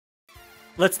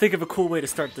let's think of a cool way to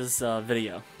start this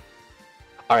video.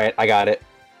 All right, I got it.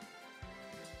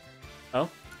 Oh.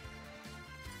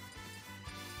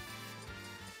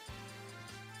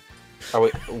 Are we,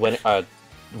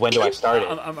 when do I start it?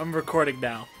 I'm recording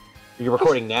now. You're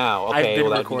recording now. Okay, I've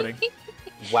been recording.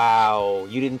 Wow,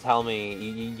 you didn't tell me.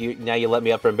 You now you let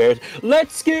me up for embarrassment.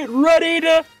 Let's get ready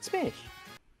to smash.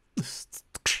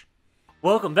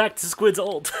 Welcome back to Squid's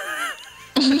Old.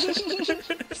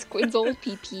 Squid's old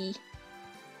PP.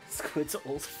 Squid's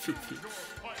Old PP.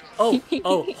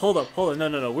 Oh, hold up.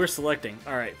 No. We're selecting.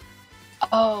 All right.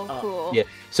 Oh, cool. Yeah.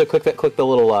 So click the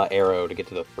little arrow to get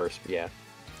to the first. Yeah.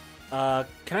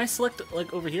 Can I select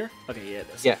like over here? Okay, yeah, it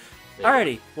is. Yeah.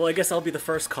 Alrighty. Well, I guess I'll be the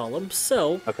first column.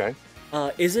 So. Okay.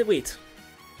 Is it? Wait.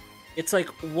 It's like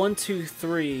 1, 2,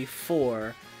 3,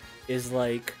 4. Is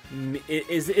like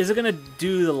is it gonna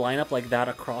do the lineup like that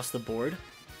across the board?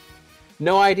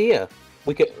 No idea.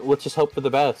 Let's just hope for the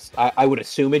best. I would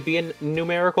assume it'd be in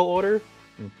numerical order,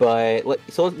 but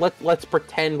let's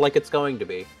pretend like it's going to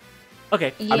be.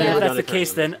 Okay. Yeah. If that's the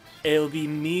case, then it'll be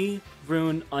me,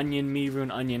 Rune, Onion, me,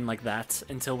 Rune, Onion, like that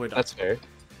until we're done. That's fair.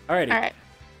 Alrighty. All right.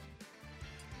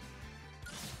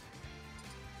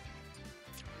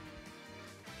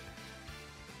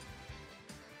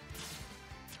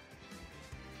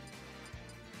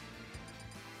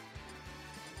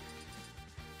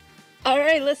 All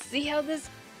right, let's see how this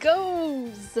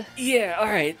goes. Yeah. All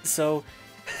right. So,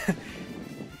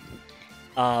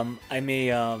 I may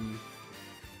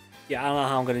yeah, I don't know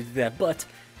how I'm gonna do that, but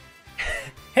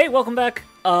hey, welcome back.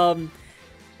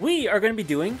 We are gonna be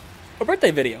doing a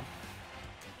birthday video.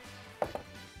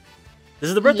 This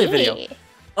is the birthday video.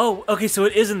 Oh, okay. So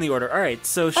it is in the order. All right.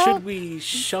 So should we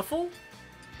shuffle?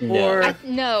 No. Or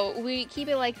No, we keep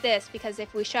it like this because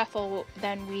if we shuffle,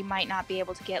 then we might not be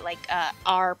able to get like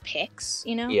our picks,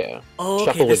 you know? Yeah. oh, okay.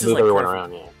 Shuffle This would is move like everyone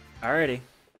perfect. around. Yeah.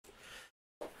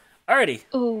 Alrighty.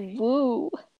 Ooh,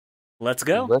 woo. Let's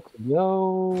go. Let's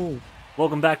go.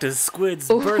 Welcome back to Squid's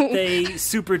birthday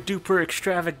super duper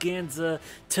extravaganza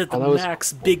to the Oh, that was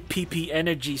max big PP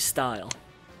energy style.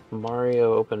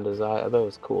 Mario opened his eye. That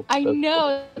was cool. I That's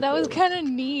know, cool. that was kind of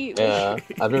neat. Yeah,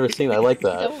 I've never seen that. I like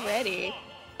that. So ready.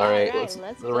 All right, Alright,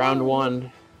 let's go. round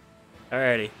one.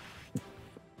 Alrighty.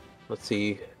 Let's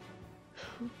see.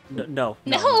 No.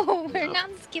 No, we're not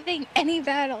skipping any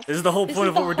battles. This is the whole This point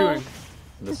is of what the we're whole- doing.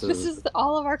 This This is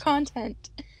all of our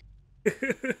content.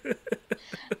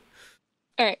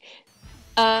 All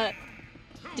right.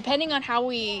 Depending on how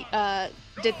we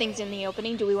did things in the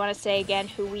opening, do we want to say again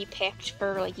who we picked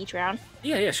for like each round?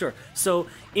 Yeah, sure. So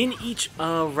in each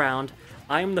round,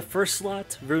 I'm the first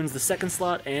slot, Rune's the second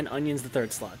slot, and Onion's the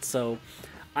third slot. So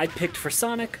I picked for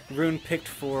Sonic, Rune picked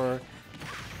for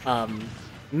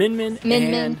Min Min,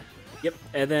 Min. Yep,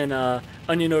 and then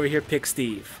Onion over here picked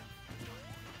Steve.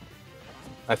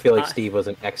 I feel like Steve was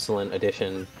an excellent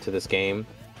addition to this game.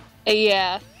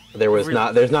 Yeah. There's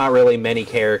Really? not really many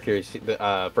characters,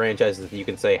 franchises that you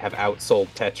can say have outsold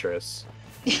Tetris.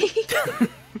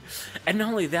 And not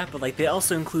only that, but like they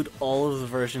also include all of the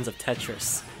versions of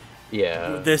Tetris.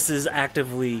 Yeah. This is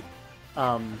actively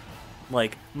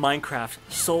like Minecraft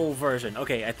sole version.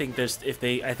 Okay, I think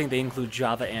they include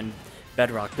Java and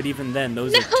Bedrock, but even then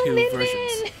those are two Min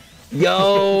versions. Min!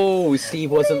 Yo,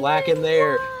 Steve wasn't lacking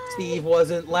there. God. Steve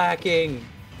wasn't lacking.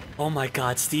 Oh my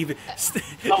God, Steve!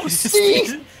 Oh,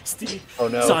 Steve! Steve! Oh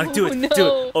no. Sonic, do it! Oh, Do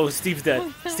no. it! Oh, Steve's dead.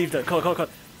 Oh, no. Steve's dead. Call.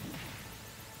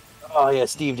 Oh yeah,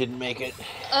 Steve didn't make it.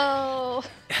 Oh.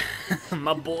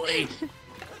 My boy.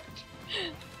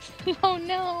 Oh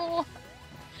no.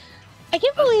 I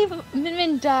can't believe Min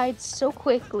Min died so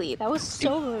quickly. That was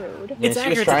so rude. Yeah, It's she accurate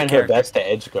was to trying the her character. best to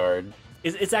edge guard.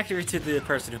 It's accurate to the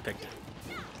person who picked it.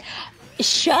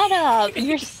 Shut up!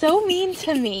 You're so mean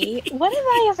to me. What have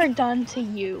I ever done to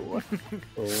you?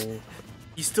 Oh.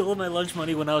 You stole my lunch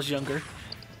money when I was younger.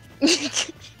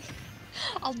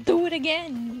 I'll do it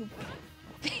again.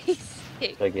 You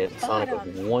basic. I get Sonic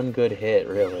with bottom. one good hit,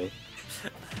 really.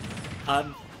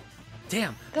 Damn.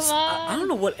 Come I don't on.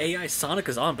 know what AI Sonic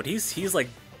is on, but he's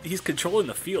controlling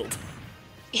the field.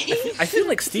 I feel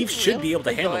like Steve should be able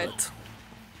to handle it.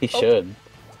 He should.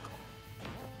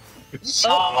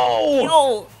 Oh!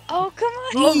 Oh! Oh, come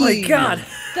on. Oh my God!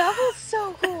 That was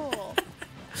so cool.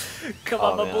 Come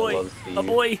Oh, on, my man, I boy! love Steve. My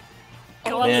boy!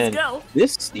 Come on, Man, let's go!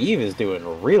 this Steve is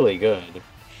doing really good.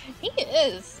 He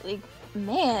is. Like,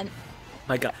 man.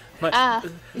 My God. Ah.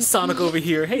 Sonic over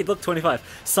here. Hey, look,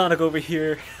 25. Sonic over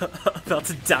here, about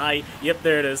to die. Yep,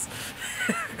 there it is.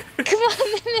 Come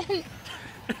on, Min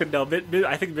Min. No,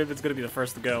 I think Min's gonna be the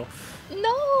first to go.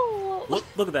 No.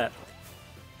 Look at that.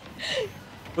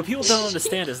 What people don't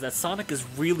understand is that Sonic is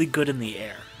really good in the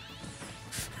air.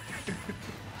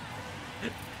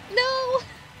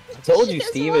 told She you, has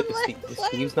Steve. one left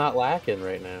Steve's not lacking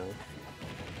right now.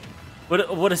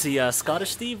 What is he? Scottish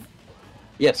Steve?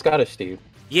 Yeah, Scottish Steve.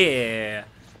 Yeah,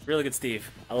 really good Steve.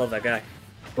 I love that guy.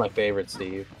 My favorite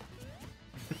Steve.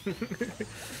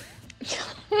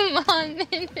 Come on,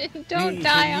 Min Min, don't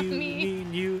die on me.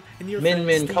 You, and your Min friend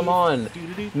Min, Steve. come on.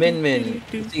 Min Min.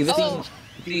 See, this Oh. is.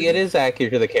 See, it is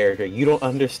accurate to the character. You don't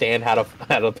understand how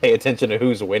to pay attention to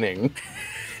who's winning.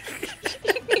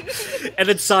 And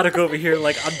then Sonic over here,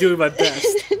 like, I'm doing my best.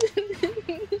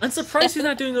 I'm surprised he's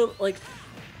not doing like.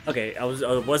 Okay, I was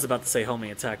about to say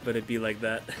homing attack, but it'd be like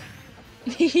that.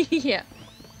 Yeah.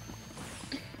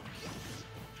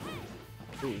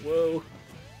 Ooh, whoa.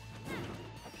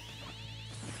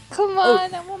 Come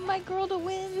on, I want my girl to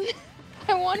win.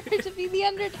 I want her to be the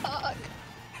underdog.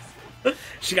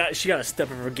 She got to step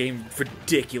up her game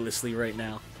ridiculously right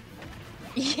now.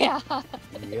 Yeah.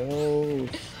 Yo,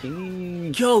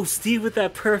 Steve. Yo, Steve with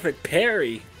that perfect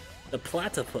parry. The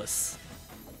platypus.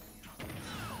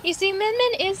 You see, Min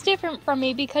Min is different from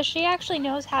me because she actually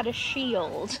knows how to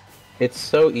shield. It's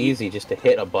so easy just to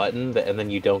hit a button and then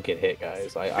you don't get hit,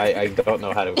 guys. I don't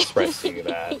know how to express to you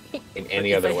that in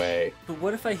any other way. But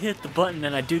what if I hit the button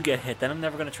and I do get hit? Then I'm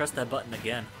never gonna trust that button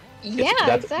again. Yeah,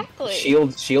 That's- exactly.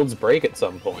 Shields break at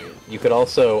some point. You could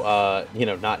also,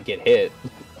 not get hit.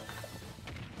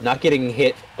 Not getting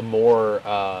hit more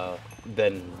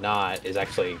than not is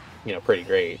actually, pretty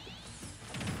great.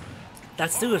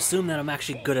 That's to assume that I'm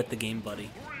actually good at the game, buddy.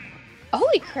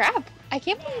 Holy crap! I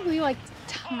can't believe we like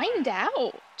timed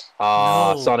out.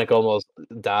 Ah, No. Sonic almost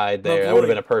died there. My That would have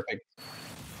boy. been a perfect.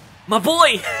 My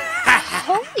boy!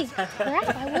 Holy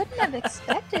crap! I wouldn't have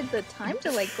expected the time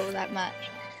to like go that much.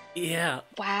 Yeah.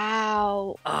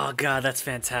 Wow. Oh god, that's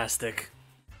fantastic.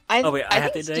 I, Oh, wait, I I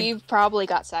have think to Steve probably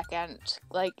got second,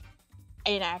 like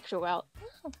in actual.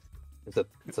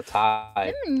 It's a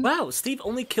tie. Wow, Steve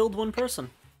only killed one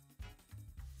person.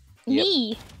 Yep.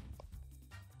 Me.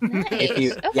 Nice. If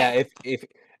you, Okay. yeah, if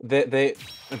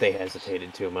they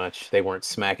hesitated too much. They weren't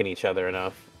smacking each other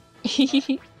enough.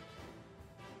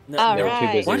 No, All They were too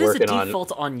right. busy why does it working on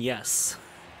default on yes?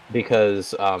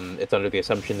 because it's under the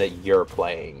assumption that you're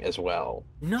playing as well,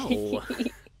 No.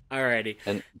 Alrighty,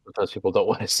 and those people don't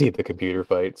want to see the computer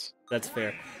fights. that's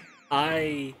fair.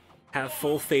 I have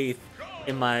full faith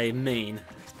in my main.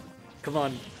 Come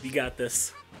on, you got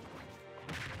this.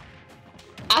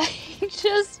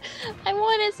 I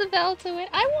want Isabel to win.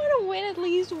 I want to win at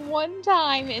least one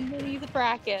time in these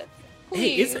brackets.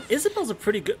 Hey, Please. Isabel's a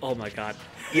pretty good. Oh my god.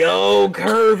 Yo,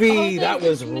 Kirby, Oh, that thank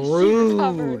was goodness she rude.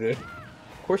 recovered.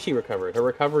 Of course she recovered. Her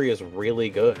recovery is really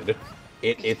good.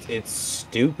 It's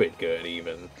stupid good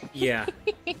even. Yeah.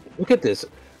 Look at this,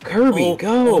 Kirby,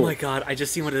 go! Oh my god, I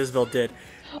just seen what Isabel did.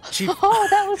 She Oh,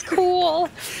 that was cool.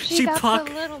 She got pock-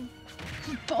 the little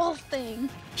ball thing.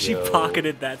 she Yo.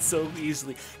 pocketed that so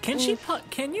easily. Can she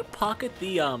can you pocket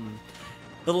the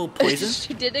little poison?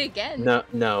 She did it again.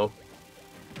 No.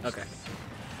 Okay.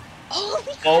 Holy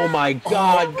Oh my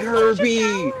God, crap, that was such a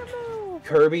Kirby!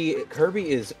 power move.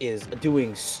 Kirby is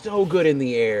doing so good in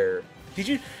the air. Did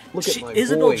you Look at my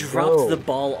Isabel boy dropped go. the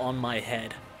ball on my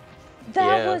head.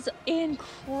 That Yeah. was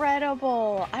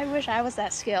incredible. I wish I was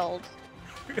that skilled.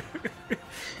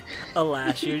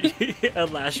 Alas,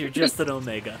 you're just an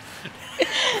Omega.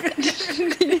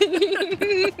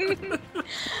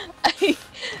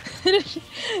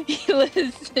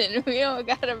 Listen, we don't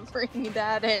gotta bring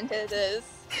that into this.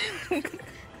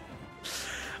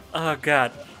 Oh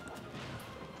god.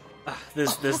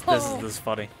 This is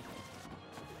funny.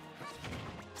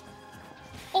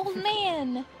 Old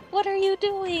man, what are you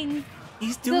doing?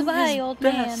 He's doing Goodbye, his old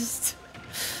man. best.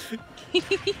 You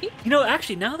know,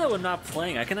 actually, now that we're not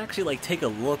playing, I can actually like take a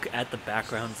look at the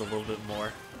backgrounds a little bit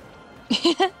more.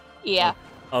 Yeah.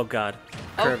 Oh god,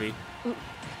 Oh. Kirby.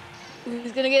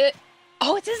 Who's gonna get it?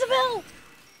 Oh, it's Isabel!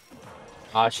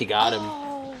 Ah, she got him.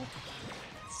 Oh,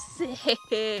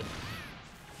 sick.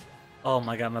 Oh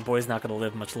my god, my boy's not gonna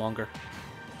live much longer.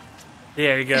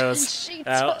 There he goes. She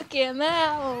Out. took him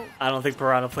out. I don't think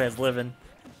Piranha Plant's living.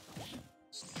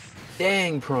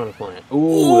 Dang, Piranha Plant.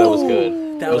 Ooh, that was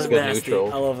good. That was was a good nasty.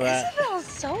 neutral. I love that. Isabel's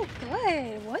so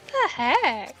good. What the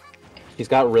heck? She's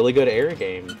got really good air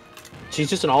game. She's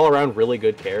just an all-around really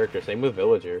good character. Same with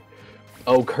Villager.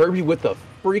 Oh, Kirby with the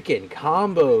freaking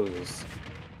combos.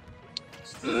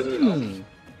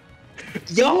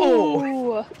 Yo!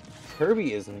 Ooh.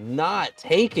 Kirby is not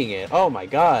taking it. Oh my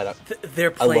god.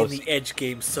 They're playing love- the edge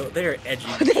game, so they're edgy.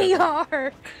 They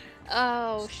are.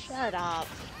 Oh, shut up.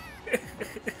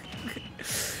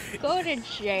 Go to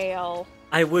jail.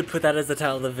 I would put that as the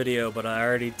title of the video, but I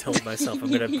already told myself I'm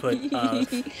gonna put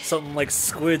something like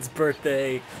Squid's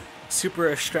birthday super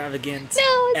extravagant,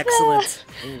 No, it's excellent,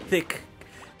 thick,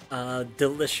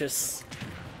 delicious,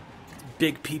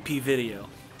 big PP video.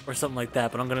 Or something like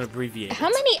that, but I'm gonna abbreviate How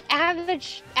it.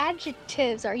 many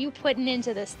adjectives are you putting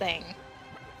into this thing?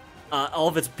 All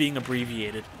of it's being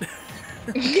abbreviated.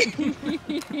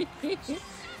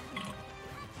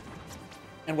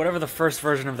 And whatever the first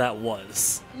version of that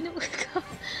was. No,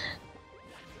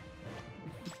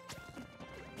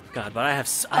 God, but I have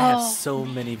so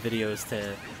many videos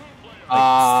to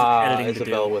editing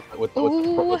Isabel to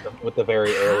do. with the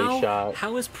very early shot.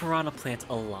 How is Piranha Plant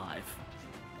alive?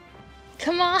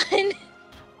 come on.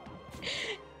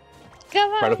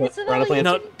 Come on, Piranha Plant,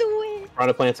 you can do it.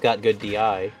 Piranha Plant's got good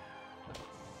DI.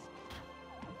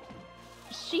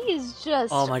 She is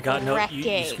just Oh my God, no, you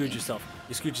wrecking. screwed yourself.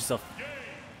 You screwed yourself.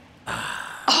 Damn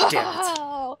it.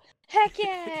 Oh, heck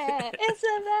yeah!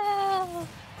 Isabel!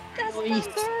 That's my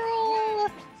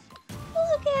girl!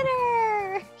 Look at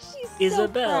her! She's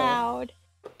Isabel. so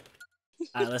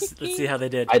proud. Let's see how they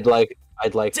did. I'd like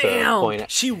to Damn! point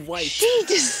out. She wiped. She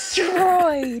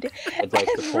destroyed I'd like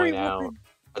to point out. everyone.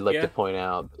 I'd like Yeah. to point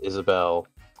out Isabel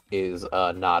is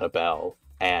not a bell,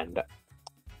 and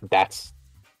that's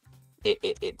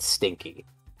it's stinky.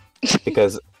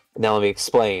 Because now let me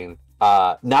explain.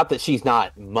 Not that she's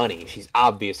not money, she's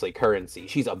obviously currency.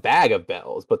 She's a bag of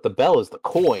bells, but the bell is the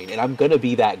coin, and I'm gonna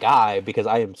be that guy because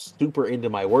I am super into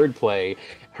my wordplay.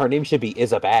 Her name should be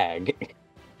Is a Bag.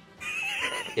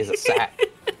 Is a sack.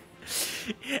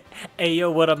 Hey yo,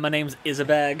 what up? My name's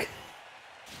Isabag.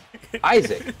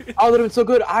 Isaac. Oh, that would have been so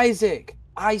good. Isaac.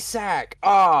 Isaac.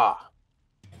 Ah.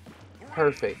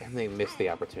 Perfect. And they missed the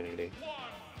opportunity.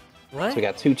 What? So we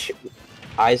got two.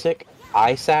 Isaac.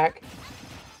 Isaac.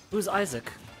 Who's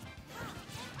Isaac?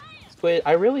 Squid.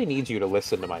 I really need you to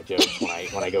listen to my jokes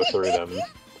when I go through them,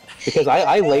 because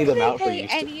I lay them out for Pay you.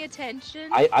 any attention?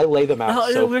 I lay them out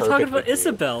No, so we're talking about perfectly.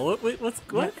 Isabel.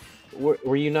 What?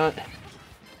 Were you not?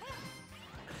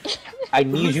 I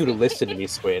need you to listen to me,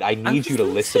 Squid. I need you to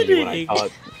listen to me when I listening.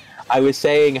 talk. I was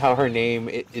saying how her name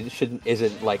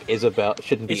isn't like Isabel.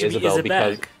 Shouldn't be It should Isabel be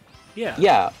because Yeah.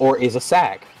 yeah, or is a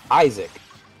sack. Isaac.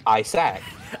 Isaac.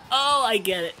 Oh, I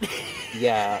get it.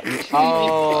 Yeah.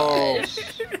 Oh.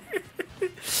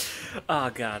 Oh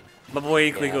God, my boy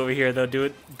Inkling Yeah. over here though. Do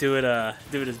it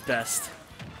his best.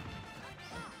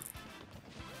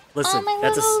 Listen, oh, my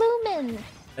that's little lumen.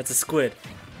 that's a squid.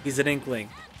 He's an Inkling.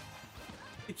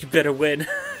 You better win.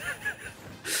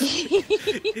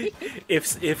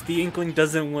 If the Inkling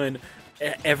doesn't win,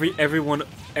 everyone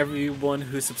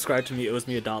who subscribed to me owes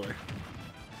me $1.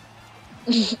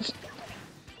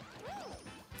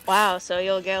 Wow, so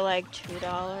you'll get like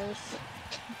 $2.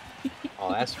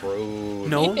 Oh, that's rude.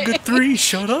 No, get 3.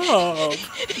 Shut up.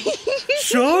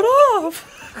 Shut up.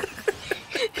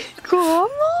 Come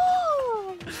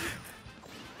on!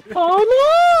 Come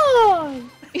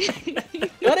on!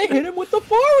 Gotta hit him with the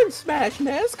forward smash,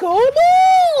 Ness. Come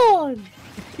on!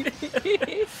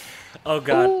 Oh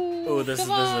God. Ooh, Oh, this is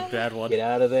come a on. bad one. Get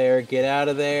out of there! Get out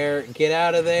of there! Get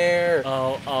out of there!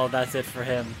 Oh, that's it for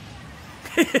him.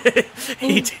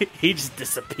 he just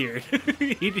disappeared.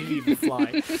 He didn't even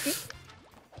fly.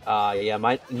 Yeah,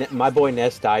 my boy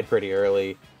Ness died pretty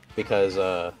early because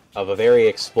of a very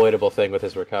exploitable thing with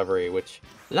his recovery, which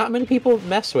not many people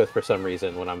mess with for some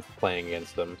reason when I'm playing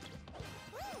against them.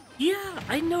 Yeah,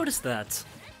 I noticed that.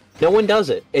 No one does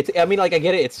it. I mean, like, I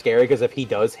get it. It's scary because if he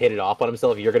does hit it off on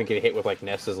himself, you're gonna get hit with like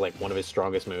Ness's like one of his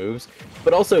strongest moves.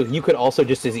 But also, you could also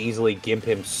just as easily gimp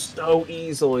him so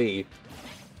easily.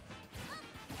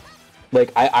 Like,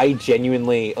 I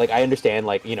genuinely, like, I understand,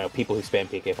 like, you know, people who spam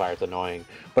PK Fire, it's annoying.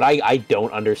 But I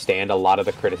don't understand a lot of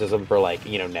the criticism for, like,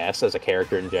 you know, Ness as a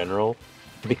character in general.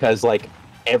 Because, like,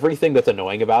 everything that's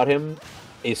annoying about him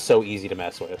is so easy to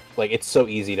mess with. Like, it's so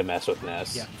easy to mess with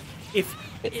Ness. Yeah.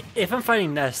 If I'm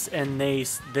fighting Ness and they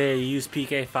use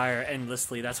PK Fire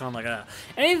endlessly, that's when I'm like,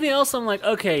 anything else, I'm like,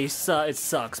 okay, it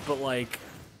sucks, but, like,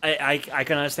 I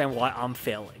can understand why I'm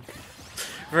failing.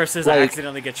 Versus I Like-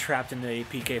 accidentally get trapped in the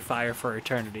PK Fire for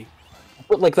eternity.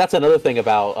 But, like, that's another thing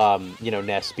about, you know,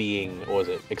 Ness being, what was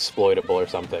it, exploitable or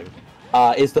something.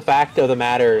 Is the fact of the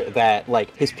matter that,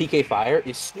 like, his PK Fire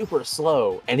is super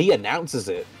slow, and he announces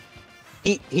it.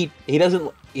 He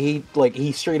doesn't,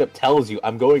 he straight up tells you,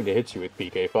 I'm going to hit you with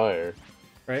PK Fire.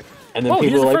 Right? And then Oh, he's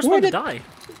people the are like, first where one to did... die.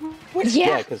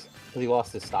 Yeah. because he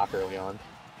lost his stock early on.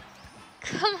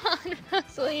 Come on,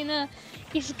 Rosalina.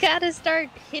 You've gotta start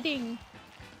hitting.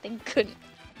 They couldn't.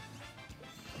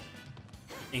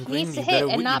 Inkling, Needs to you hit better,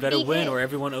 and you not better be win hit. or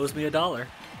everyone owes me $1.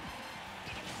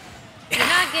 You're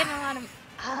not getting a lot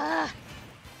of.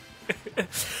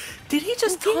 Did he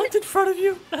just taunt in front of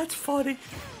you? That's funny.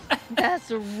 That's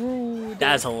rude.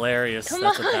 That's hilarious. Come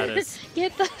That's on. what that is.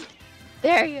 Get the.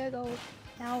 There you go.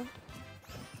 Now.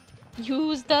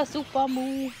 Use the super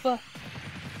move.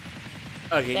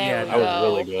 Okay, There yeah. we That No. was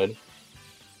really good.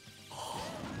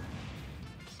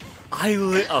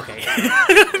 Okay.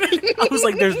 I was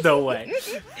like, there's no way.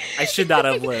 I should not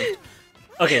have lived.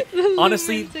 Okay, The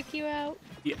honestly, lemon took you out.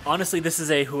 yeah, honestly, this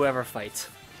is a whoever fight.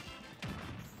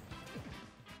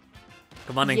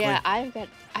 Come on, Inkling. Yeah,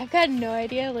 I've got no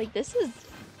idea. Like this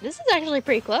is actually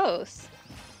pretty close.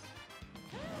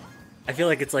 I feel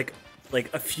like it's like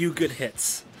a few good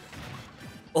hits.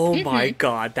 Oh my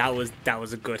god, that was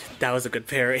a good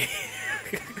parry.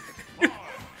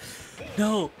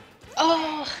 No.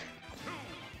 Oh.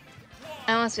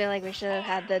 I almost feel like we should have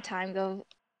had the time go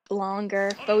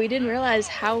longer, but we didn't realize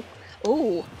how.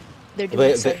 Oh, they're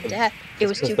doing sudden death. It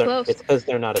was too close. It's because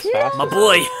they're not as fast. My as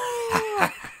boy.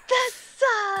 That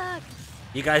sucks.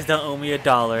 You guys don't owe me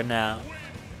 $1 now.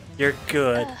 You're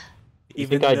good. You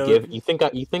think I'd give? You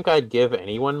think I'd give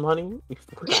anyone money? You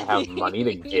think I have money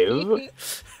to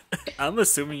give? I'm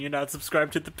assuming you're not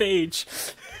subscribed to the page.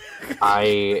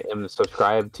 I am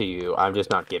subscribed to you. I'm just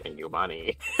not giving you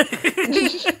money.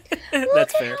 That's Look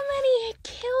fair. at how many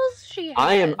kills she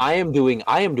has. I am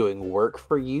doing work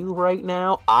for you right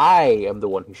now. I am the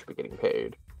one who should be getting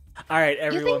paid. All right,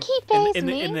 everyone. think he pays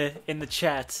in me? the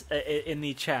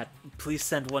chat, please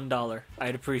send $1.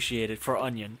 I'd appreciate it for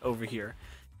Onion over here.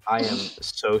 I am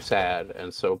so sad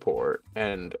and so poor,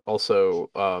 and also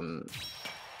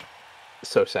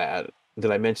so sad.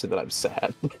 Did I mention that I'm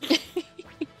sad?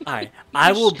 Alright,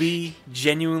 I will be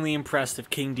genuinely impressed if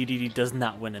King DDD does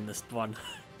not win in this one.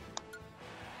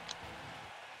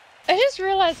 I just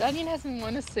realized Onion hasn't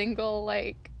won a single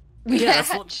Yeah,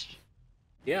 that's match.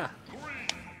 Yeah.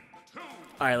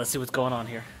 Alright, let's see what's going on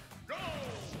here.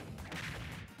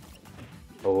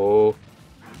 Oh,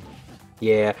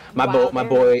 yeah. My Wow,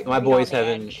 boys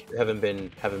they're haven't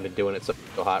been doing it so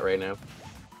hot right now.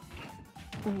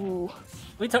 Ooh.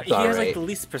 He has Sorry. like the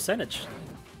least percentage.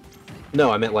 No,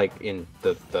 I meant like in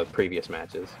the previous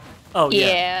matches. Oh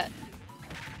yeah.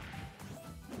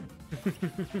 Yeah.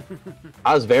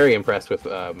 I was very impressed with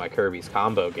my Kirby's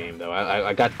combo game, though.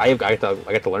 I got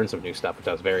to learn some new stuff, which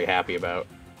I was very happy about.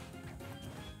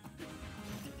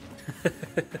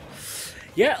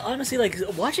 Yeah, honestly, like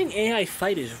watching AI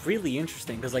fight is really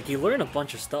interesting because like you learn a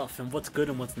bunch of stuff and what's good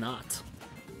and what's not.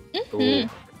 Ooh.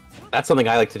 That's something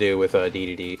I like to do with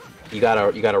DDD. You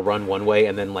gotta run one way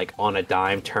and then like on a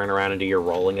dime turn around and do your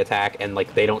rolling attack, and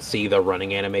like they don't see the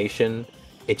running animation.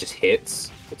 It just hits.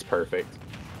 It's perfect.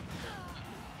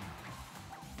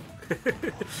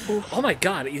 Oh my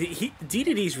god,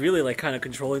 DDD's really like kind of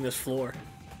controlling this floor.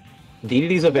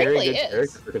 DDD's a very really good is.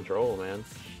 character for control, man.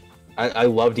 I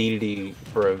love DDD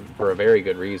for a very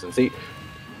good reason. See,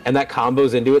 and that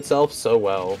combos into itself so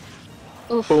well.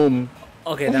 Oof. Boom.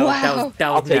 Okay, that was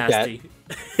I'll take nasty.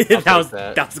 I'll that was take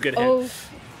that. that was a good hit. Oh.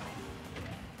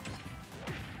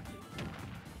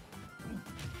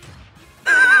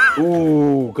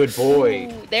 Ooh, good boy.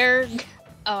 Ooh, there.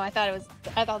 Oh, I thought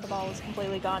the ball was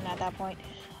completely gone at that point.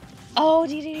 Oh,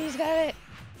 DDD's got it.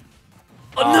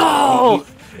 Oh, no!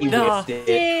 He No. whiffed it.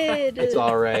 Did. It's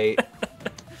all right.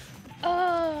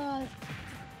 Oh,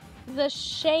 the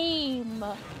shame.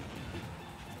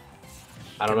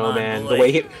 I don't Come know, on, man. boy.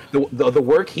 The way the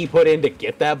work he put in to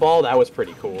get that ball, that was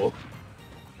pretty cool.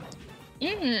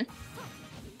 Mm.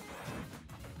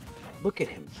 Look at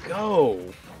him go.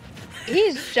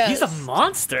 He's just. He's a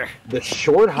monster. The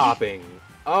short hopping.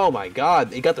 Oh my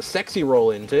god, he got the sexy roll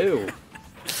in too.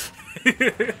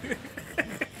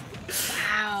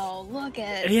 Wow, look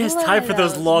at. And he has look time at for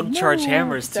those long charge moves.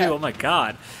 hammers too. Oh my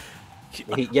god.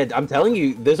 Yeah, I'm telling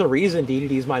you, there's a reason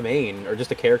DDD's my main, or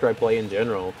just a character I play in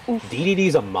general. Oof.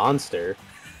 DDD's a monster.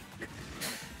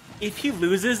 If he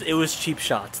loses, it was cheap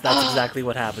shots. That's exactly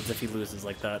what happens if he loses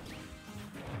like that.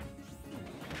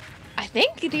 I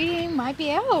think DDD might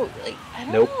be out. Like, I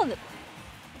don't Nope. know.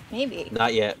 Maybe.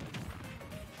 Not yet.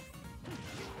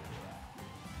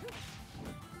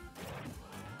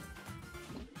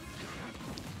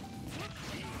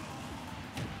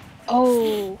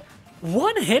 Oh.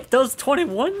 One hit does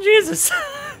 21? Jesus.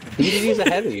 DDD's a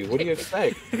heavy. What do you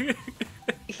expect?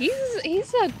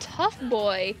 He's a tough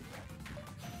boy.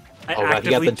 I Oh, right, he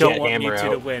got actively the don't jet want hammer Mewtwo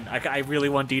to out. win. I really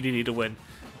want DDD to win.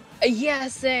 Yeah,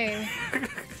 same.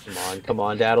 Come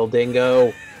on, Daddle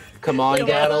Dingo. Come on, Come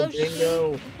Daddle on,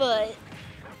 Dingo. But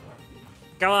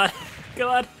Come on. Come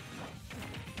on.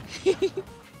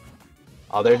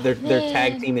 Oh, they're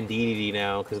tag Man. teaming DDD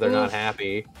now because they're not Oof.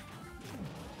 happy.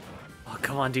 Oh,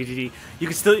 come on, DDD. You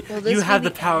can still... will this You have be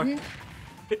the power. end?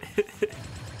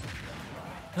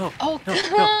 no, Oh, no,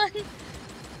 come no. on!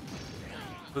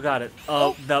 Who got it?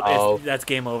 Oh, no, Oh. that's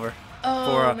game over.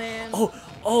 Oh, man.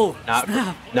 Oh,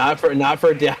 snap. Not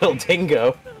for Daddle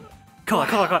Dingo. Come on,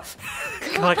 come on, come on.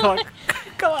 Come on, come on.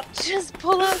 Come on. Just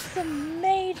pull out some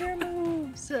major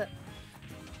moves.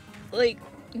 Like,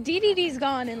 DDD's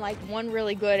gone in like one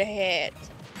really good hit,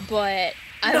 but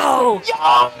No!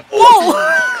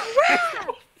 Oh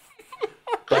crap!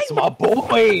 That's my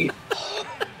boy.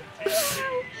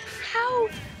 How?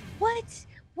 What?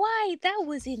 Why? That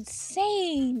was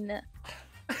insane.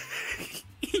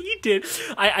 He did.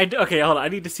 Okay, hold on. I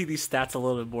need to see these stats a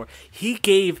little bit more. He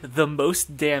gave the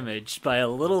most damage by a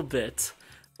little bit.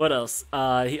 What else?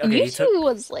 Mewtwo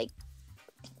was like,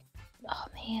 oh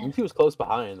man. He was close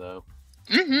behind though.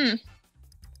 Mm-hmm.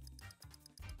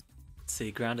 Let's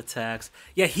see, ground attacks.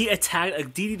 Yeah, he attacked.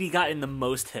 DDD got in the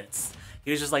most hits.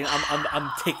 He was just like, I'm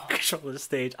taking control of the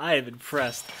stage. I am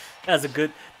impressed. That was a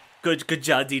good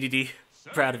job, DDD.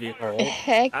 Proud of you. All right.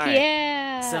 Heck All right.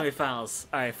 yeah. Semifinals.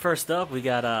 All right, first up we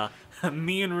got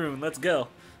me and Rune. Let's go.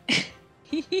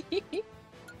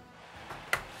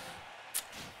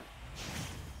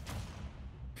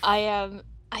 I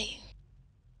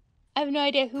have no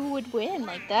idea who would win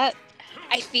like that.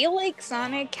 I feel like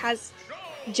Sonic has,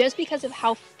 just because of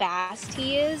how fast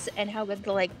he is and how good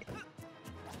the like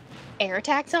air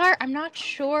attacks are, I'm not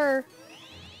sure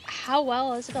how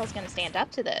well Isabel's gonna stand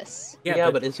up to this.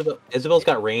 Yeah, but Isabel's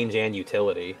got range and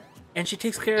utility. And she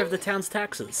takes care of the town's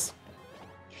taxes.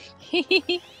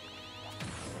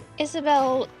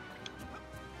 Isabel,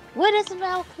 would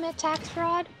Isabel commit tax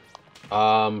fraud?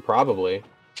 Probably.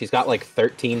 She's got like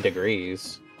 13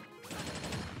 degrees.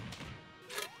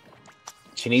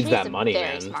 She needs She's that a money, very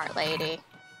man. smart lady.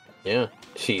 Yeah,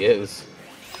 she is.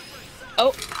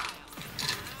 Oh.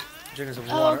 Jiggers of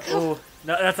Oh, water. God. Oh,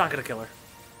 no, that's not gonna kill her.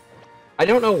 I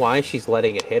don't know why she's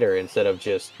letting it hit her instead of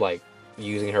just like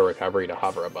using her recovery to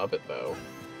hover above it though.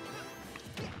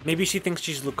 Maybe she thinks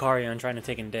she's Lucario and trying to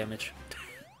take in damage.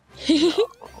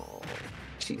 Oh,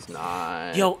 she's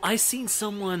not. Yo, I seen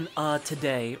someone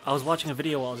today. I was watching a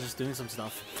video while I was just doing some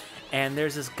stuff, and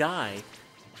there's this guy.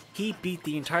 He beat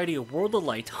the entirety of World of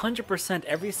Light 100%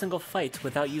 every single fight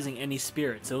without using any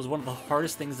spirits. It was one of the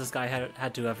hardest things this guy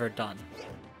had to ever done.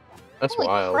 That's Holy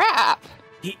wild. crap.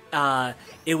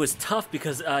 It was tough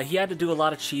because he had to do a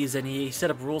lot of cheese, and he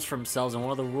set up rules for himself, and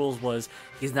one of the rules was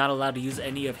he's not allowed to use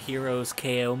any of Hero's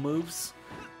KO moves,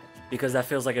 because that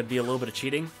feels like it'd be a little bit of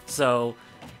cheating. So,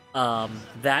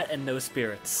 that and no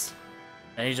spirits.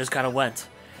 And he just kind of went.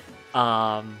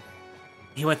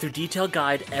 He went through detailed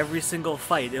guide every single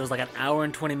fight. It was like an hour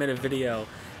and 20-minute video.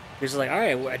 He was just like,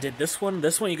 alright, I did this one,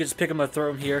 you can just pick him up, throw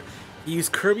him here. He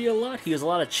used Kirby a lot, he used a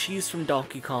lot of cheese from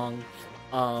Donkey Kong.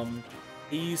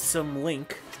 He used some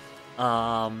Link.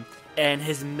 And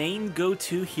his main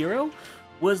go-to hero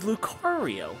was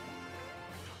Lucario.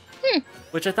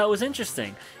 Which I thought was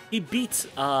interesting. He beat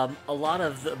a lot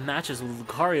of the matches with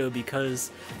Lucario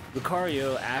because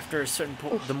Lucario, after a certain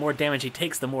point, the more damage he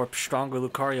takes, the more stronger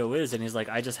Lucario is, and he's like,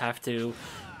 I just have to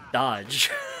dodge.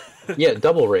 Yeah,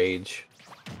 double rage.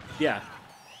 Yeah.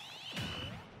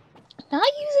 Not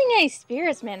using any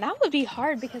spirits, man, that would be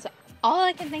hard because all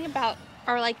I can think about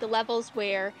are like the levels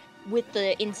where with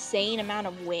the insane amount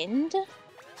of wind,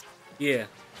 Yeah.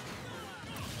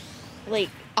 like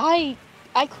I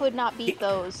could not beat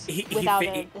those without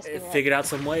the spirit. Figured out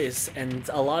some ways, and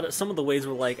some of the ways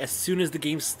were like, as soon as the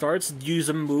game starts, use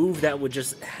a move that would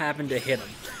just happen to hit him.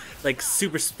 Like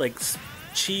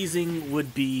cheesing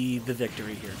would be the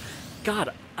victory here.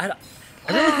 God, I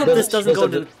really hope this doesn't go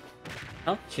into.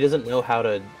 Huh? She doesn't know how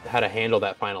to handle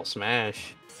that final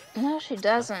smash. No, she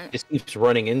doesn't. Just keeps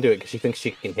running into it because she thinks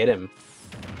she can hit him.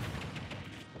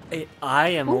 I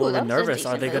am a little that bit was a nervous.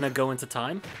 Are decent they move. gonna go into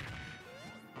time?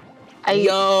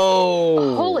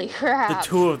 Yo! Holy crap! The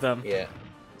two of them. Yeah,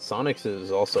 Sonic's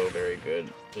is also very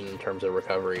good in terms of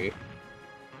recovery.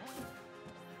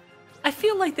 I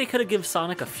feel like they could have given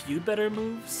Sonic a few better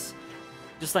moves,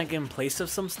 just like in place of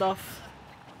some stuff.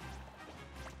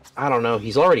 I don't know.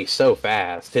 He's already so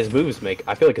fast. I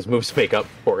feel like his moves make up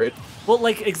for it. Well,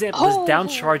 like example, his down Oh.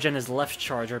 charge and his left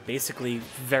charge are basically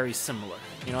very similar.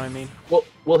 You know what I mean?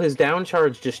 Well, his down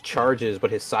charge just charges,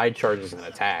 but his side charge is an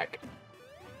attack.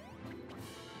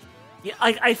 Yeah,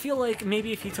 I feel like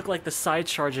maybe if he took like the side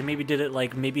charge and maybe did it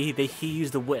like maybe he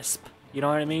used the wisp. You know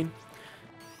what I mean?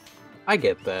 I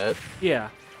get that. Yeah.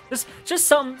 There's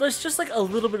just like a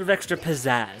little bit of extra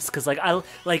pizzazz, because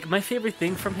like my favorite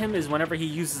thing from him is whenever he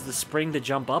uses the spring to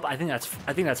jump up. I think that's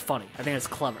funny. I think that's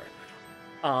clever.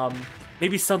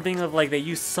 Maybe something of like they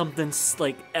use something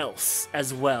like else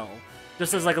as well,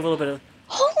 just as like a little bit of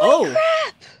Holy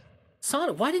crap!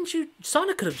 Sonic, why didn't you...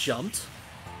 Sonic could have jumped.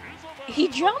 He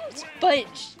jumped, but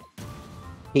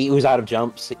He was out of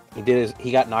jumps.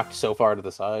 He got knocked so far to the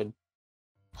side.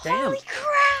 Damn. holy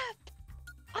crap!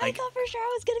 I Like- thought for sure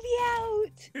I was gonna be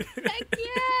out. Heck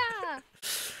yeah!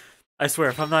 I swear,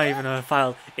 if I'm not even a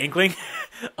file Inkling...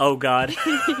 Oh, God.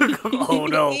 Oh,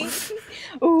 no.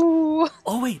 Ooh.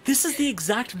 Oh, wait, this is the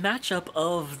exact matchup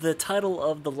of the title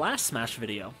of the last Smash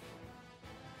video.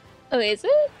 Oh, is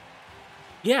it?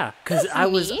 Yeah, because That's I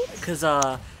was... neat. Because,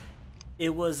 it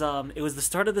was the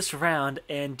start of this round,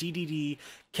 and DDD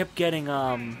kept getting,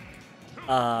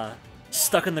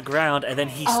 stuck in the ground, and then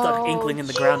he stuck Inkling in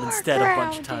the ground instead a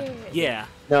bunch of times. grounded. Yeah.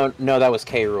 No, that was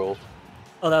K. Rool.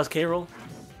 Oh, that was K-Roll?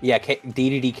 Yeah,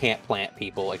 DDD can't plant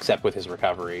people except with his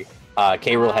recovery.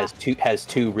 K. Rool has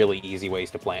two really easy ways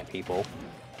to plant people.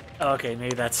 Oh, okay,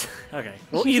 maybe that's... Okay.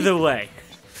 Well, either way.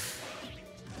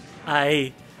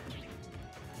 Alright.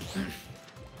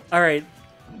 Alright,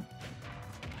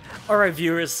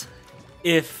 viewers.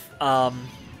 If I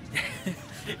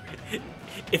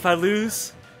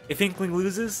lose, if Inkling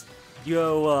loses,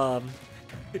 you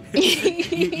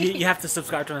have to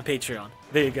subscribe to my Patreon.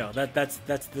 There you go. That's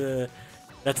the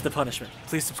punishment.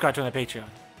 Please subscribe to my Patreon.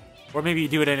 Or maybe you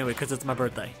do it anyway because it's my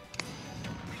birthday.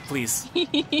 Please.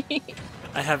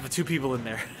 I have 2 people in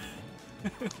there.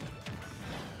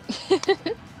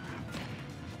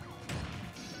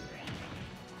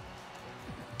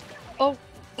 Oh,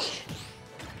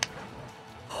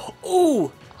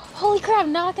 Ooh! holy crap!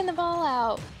 Knocking the ball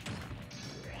out.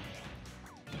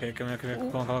 Okay, come here.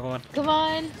 Come on. Come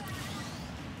on.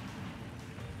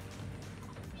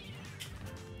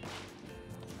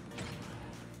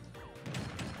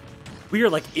 We are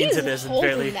like into He's this and holding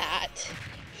barely. that.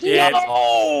 Yeah, it's-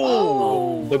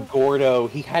 Oh! Oh. The Gordo.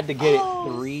 He had to get Oh,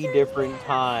 it 3 different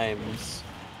times.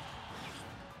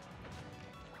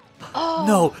 Oh.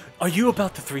 No, are you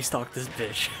about to 3-stock this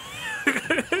bitch?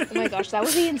 Oh my gosh, that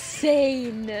would be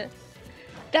insane.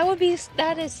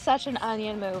 That is such an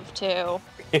onion move too.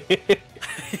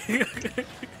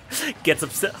 Gets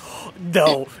upset.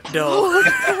 No.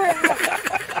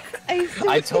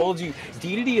 I told you,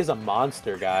 DDD is a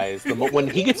monster, guys. When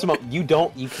he gets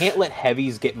you can't let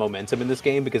heavies get momentum in this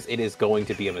game because it is going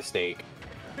to be a mistake.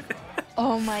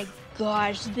 Oh my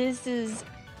gosh, this is.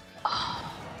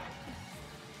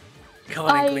 Come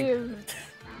on, Inkling.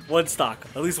 1 stock.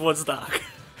 At least 1 stock.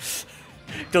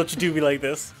 Don't you do me like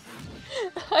this.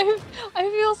 I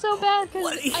feel so bad because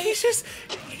What?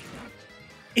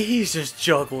 He's just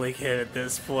juggling him at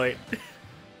this point.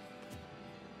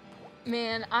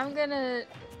 Man, I'm gonna.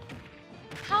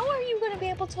 How are you gonna be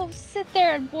able to sit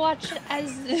there and watch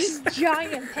as this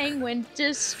giant penguin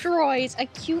destroys a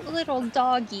cute little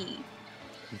doggy?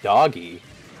 Doggy?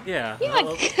 Yeah. Yeah,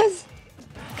 well, because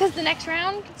the next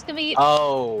round it's gonna be.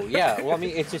 Oh, yeah. Well, I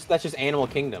mean, that's just Animal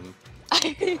Kingdom.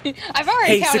 I've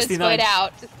already Hey, counted 69. Squid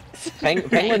out.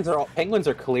 Penguins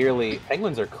are clearly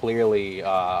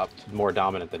more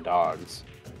dominant than dogs.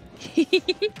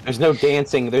 There's no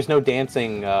dancing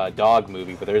dog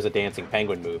movie, but there's a dancing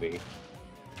penguin movie.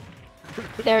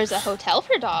 There's a hotel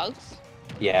for dogs.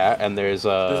 Yeah, and there's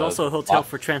also a hotel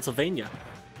for Transylvania.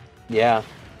 Yeah.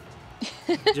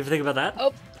 Did you ever think about that?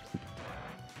 Oh.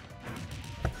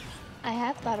 I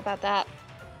have thought about that.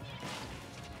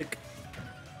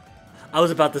 I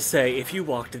was about to say, if you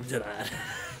walked into that.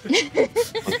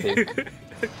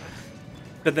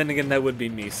 But then again, that would be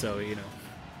me, so, you know.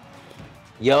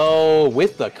 Yo,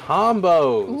 with the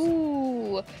combos!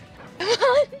 Ooh.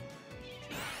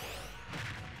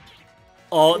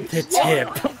 Oh, the tip.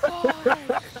 Oh my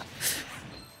god.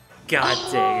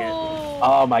 God dang it.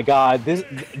 Oh my god, this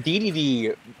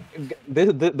DDD,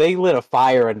 they lit a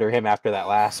fire under him after that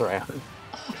last round.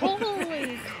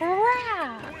 Holy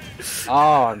crap.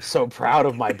 Oh, I'm so proud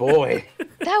of my boy.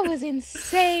 That was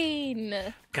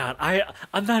insane. God,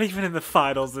 I'm not even in the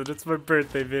finals, and it's my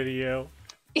birthday video.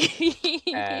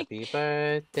 Happy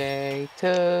birthday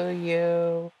to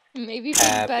you. Maybe for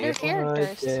Happy better characters.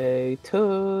 birthday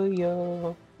to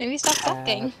you. Maybe stop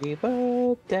talking. Happy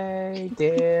birthday,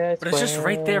 dear. But it's just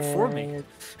right there for me.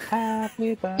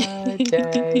 Happy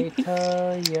birthday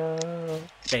to you.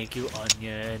 Thank you,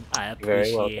 Onion. I You're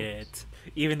very welcome. appreciate it.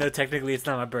 Even though technically it's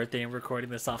not my birthday, I'm recording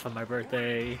this off of my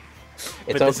birthday. It's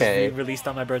but this okay. is being released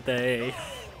on my birthday.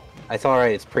 It's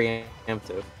alright, it's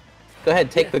preemptive. Go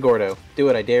ahead, take the Gordo. Do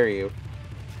it, I dare you.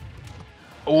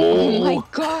 Oh my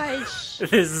gosh.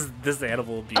 This is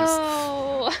animal abuse.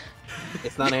 Oh.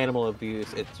 It's not animal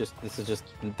abuse, this is just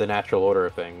the natural order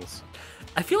of things.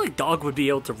 I feel like Dog would be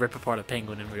able to rip apart a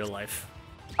penguin in real life.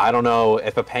 I don't know,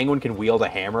 if a penguin can wield a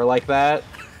hammer like that,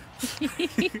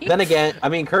 Then again, I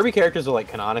mean, Kirby characters are like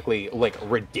canonically like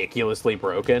ridiculously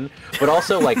broken, but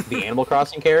also like the Animal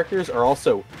Crossing characters are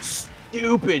also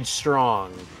stupid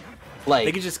strong. Like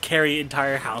They can just carry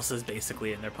entire houses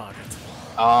basically in their pockets.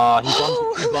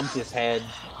 He bumped his head.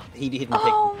 He didn't take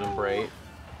the jump right.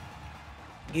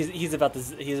 He's about to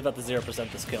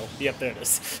 0% this kill. Yep, there it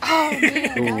is. Oh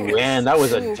man, Ooh, man, that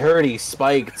was a dirty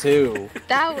spike too.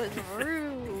 that was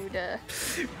rude.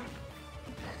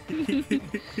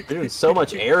 They're doing so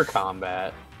much air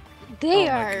combat. They Oh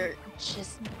my are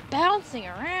just bouncing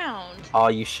around. Oh,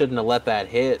 you shouldn't have let that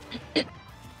hit.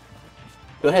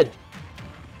 Go ahead.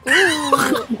 Ooh,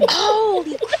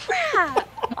 holy crap!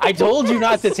 I told you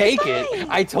not to take it.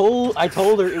 I told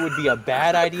her it would be a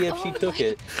bad idea if she Oh took my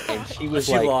it, and she was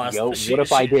She like, lost. "Yo, She- what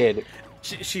if I she- did?"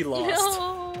 She lost.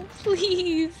 No,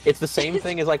 please. It's the same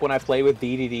thing as like when I play with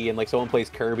DDD and like someone plays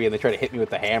Kirby and they try to hit me with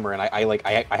the hammer, and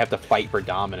I have to fight for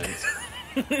dominance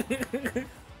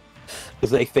because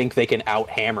they think they can out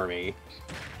hammer me.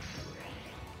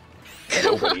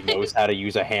 Nobody knows how to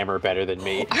use a hammer better than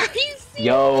me. Are you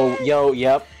serious?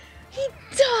 Yep. He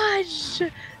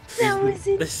dodged. That was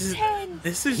This is intense.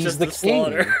 this is He's just the the king.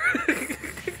 slaughter.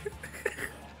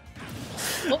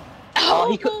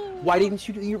 Oh, why didn't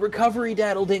you do your recovery,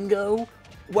 Daddle Dingo?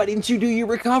 Why didn't you do your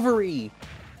recovery?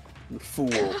 You fool.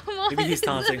 Come on, Maybe he's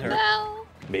taunting her. Isabel.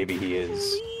 Maybe he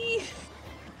is. Please.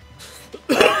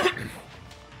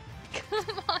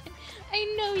 Come on.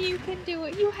 I know you can do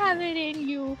it. You have it in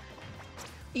you.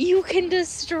 You can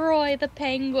destroy the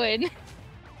penguin.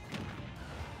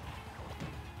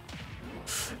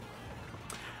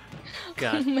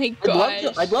 God. Oh my gosh.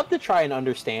 I'd love to try and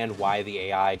understand why the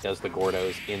AI does the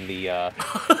Gordos in the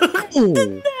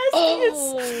The nastiest.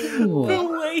 Oh. The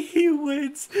way he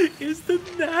wins is the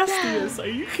nastiest. Are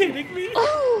you kidding me?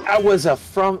 Oh. That was a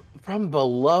from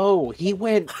below. He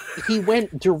went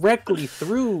directly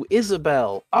through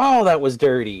Isabel. Oh, that was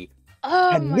dirty. Oh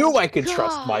I my knew I could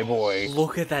trust my gosh. boy.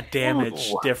 Look at that damage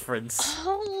Oh. difference.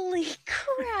 Holy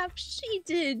crap, she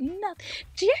did nothing.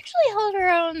 She actually held her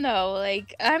own though.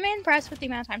 Like, I'm impressed with the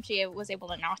amount of time she was able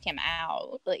to knock him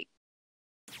out. Like,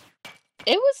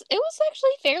 it was actually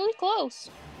fairly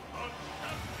close.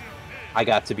 I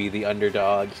got to be the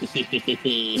underdog.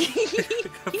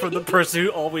 For the person who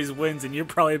always wins, and you're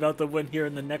probably about to win here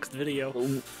in the next video.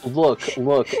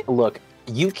 Look.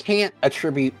 You can't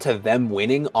attribute to them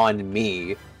winning on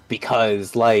me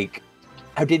because, like,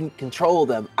 I didn't control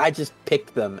them. I just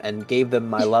picked them and gave them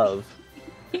my love.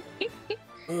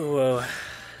 Ooh,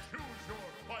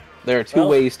 There are two Well-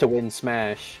 ways to win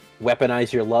Smash.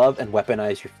 Weaponize your love and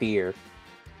weaponize your fear.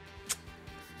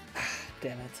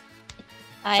 damn it.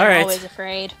 I'm Alright. always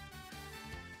afraid.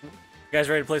 You guys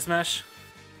ready to play Smash?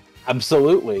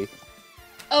 Absolutely.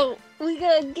 Oh, we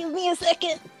gotta give me a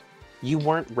second. You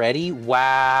weren't ready?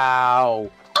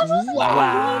 Wow. I wasn't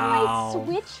Wow.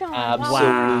 turning my Switch on Absolutely.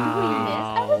 while we were doing this.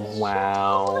 I was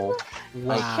Wow.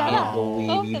 Shut I can't up. believe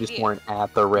Both you of just you. weren't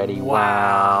at the ready.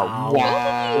 Wow.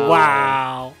 Wow. Wow.